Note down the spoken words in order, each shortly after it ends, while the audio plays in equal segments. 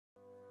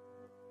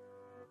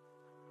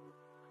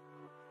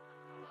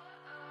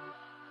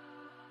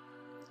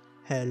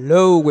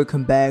Hello,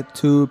 welcome back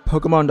to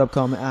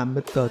Pokemon.com. I'm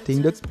Mr.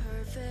 Tiến Đức.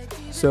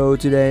 So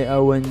today I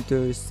want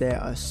to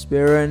share a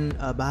experience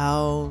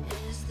about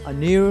a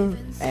new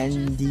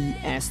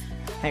NDS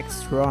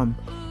hex ROM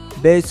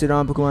based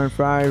on Pokemon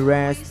Fire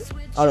Red.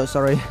 Oh,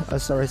 sorry.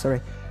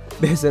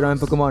 Based on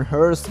Pokemon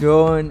Hearth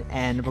Gold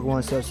and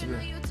Pokemon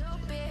Sorcery.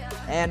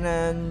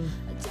 And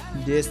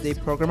this the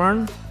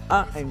Pokemon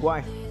and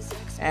why?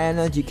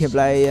 And you can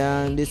play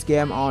this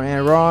game on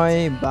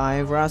Android,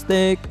 by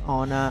Plastic,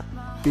 on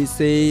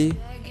PC,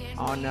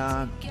 on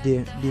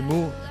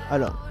Desmume,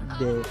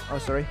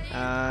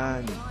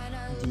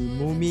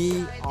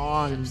 Desmume,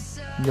 on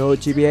no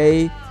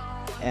GBA,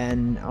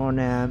 and on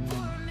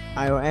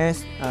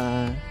iOS.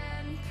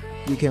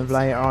 You can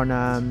play on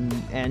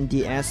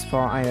NDS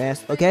for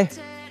iOS. Okay.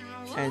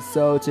 And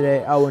so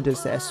today I want to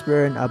say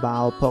experience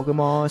about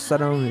Pokemon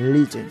Shadow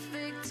Legendz.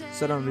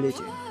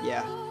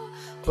 Yeah.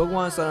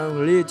 Pokemon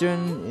Shadow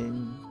Legendz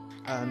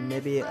in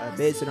maybe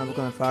based on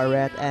Pokemon Fire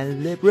Red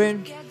and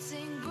Green,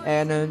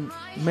 and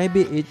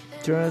maybe it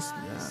just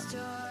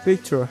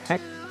feature hack,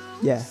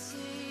 yeah,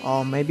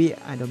 or maybe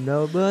I don't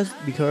know, but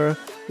because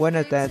when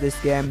I test this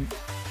game,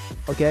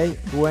 okay,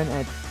 when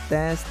I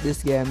test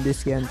this game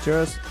just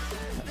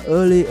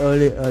early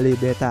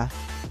beta,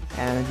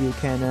 and you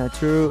can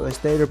through a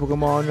state of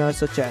Pokemon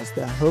such as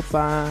the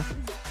Hoopa,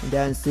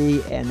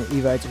 Diancie, and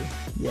Yveltal,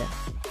 yeah.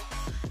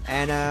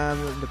 And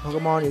the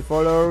Pokemon will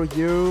follow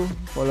you,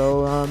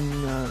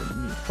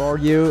 for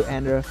you,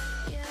 and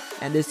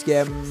this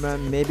game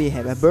maybe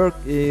have a bug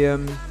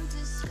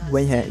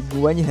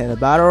when you have a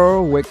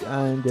battle with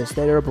the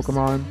starter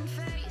Pokemon.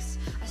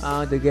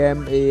 The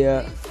game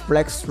is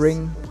black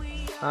string.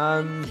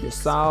 The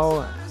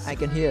sound, I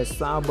can hear a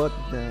sound, but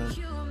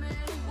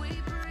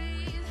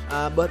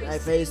I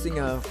facing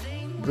a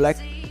black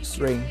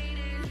string,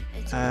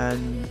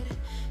 and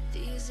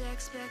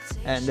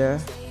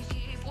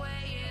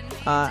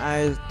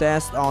I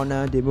test on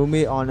the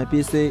movie on a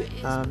PC,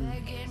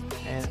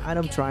 and I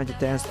don't try to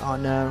test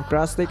on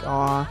Classic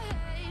or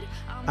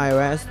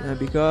iOS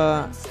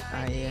because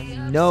I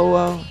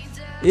know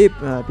if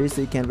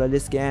PC can play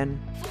this game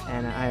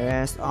and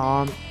iOS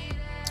or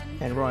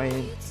Android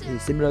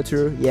is similar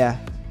to, yeah.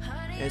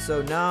 And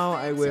so now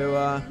I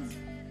will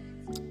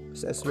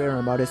explain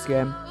about this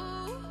game.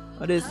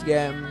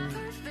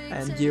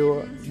 And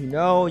you're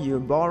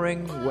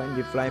boring when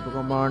you play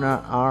Pokemon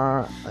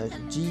or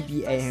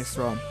GBA hex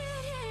ROM.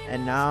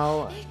 And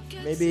now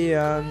maybe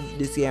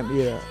this game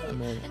is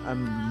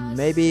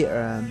maybe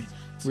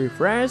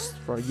refreshed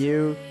for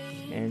you,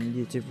 and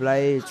you to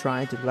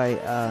try to play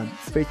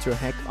feature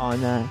hack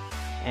on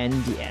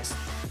NDS.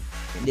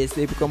 And this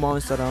is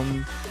Pokemon Shadow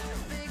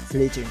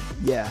Legendz,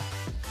 yeah.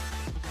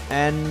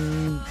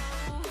 And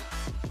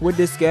with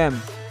this game,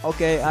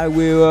 okay, I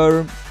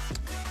will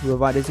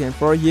provide this game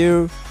for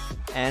you,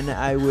 and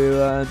I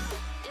will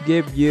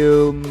give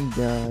you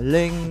the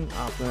link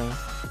of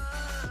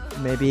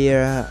maybe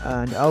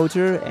an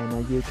author,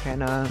 and you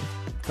can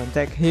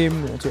contact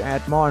him to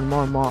add more and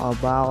more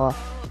about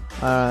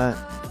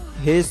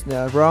his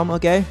ROM,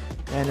 okay.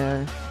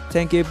 And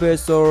thank you for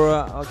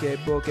okay,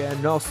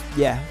 PokeKnox,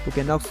 yeah,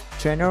 PokeKnox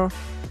channel.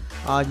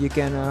 You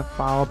can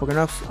follow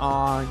PokeKnox,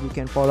 or you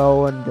can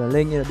follow the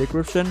link in the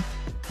description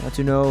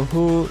to know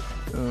who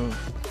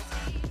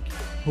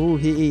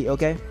he is,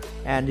 okay.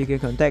 And you can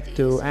contact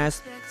to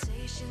ask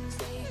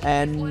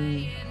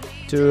and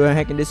to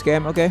hack in this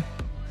game, okay.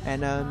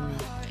 And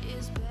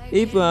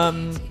if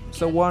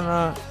someone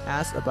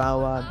asks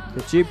about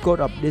the cheat code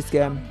of this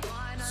game,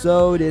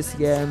 so this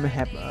game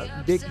have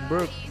a big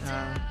bug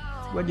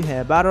when you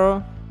have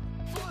battle.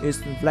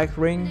 It's flag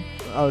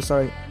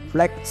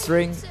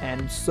string,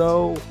 and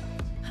so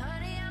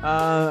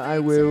I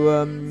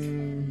will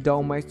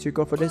don't make cheat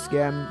code for this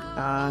game,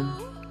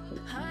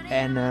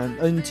 and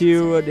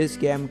until this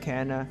game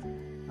can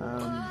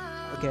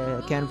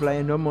can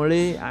play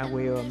normally, I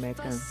will make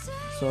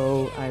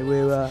so I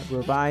will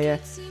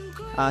provide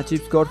a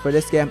cheat code for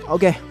this game,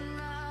 okay.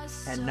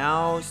 And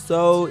now,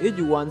 so if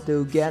you want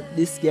to get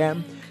this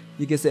game,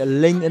 you can see a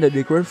link in the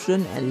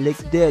description, and click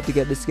there to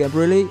get this game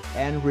really.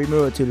 And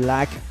remember to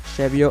like,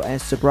 share video,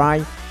 and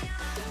subscribe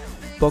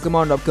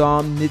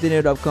Pokemon.com,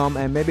 Nintendo.com,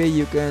 and maybe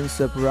you can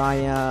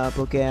subscribe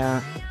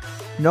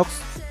PokeKnox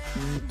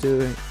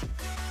to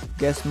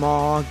get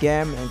more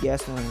game and get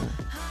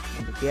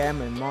the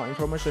game and more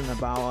information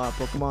about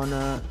Pokemon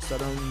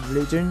Shadow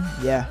Legendz,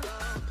 yeah.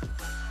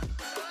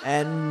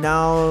 And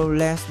now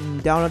let's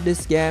download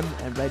this game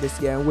and play this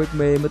game with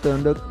me,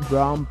 Mr. Đức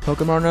from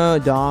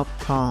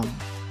Pokemon.com.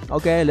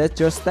 Okay, let's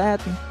just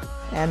start.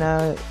 And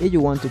if you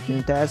want to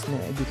test,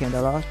 you can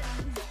download.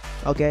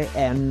 Okay,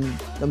 and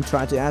don't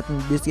try to add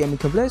this game in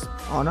complete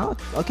or not.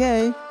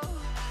 Okay.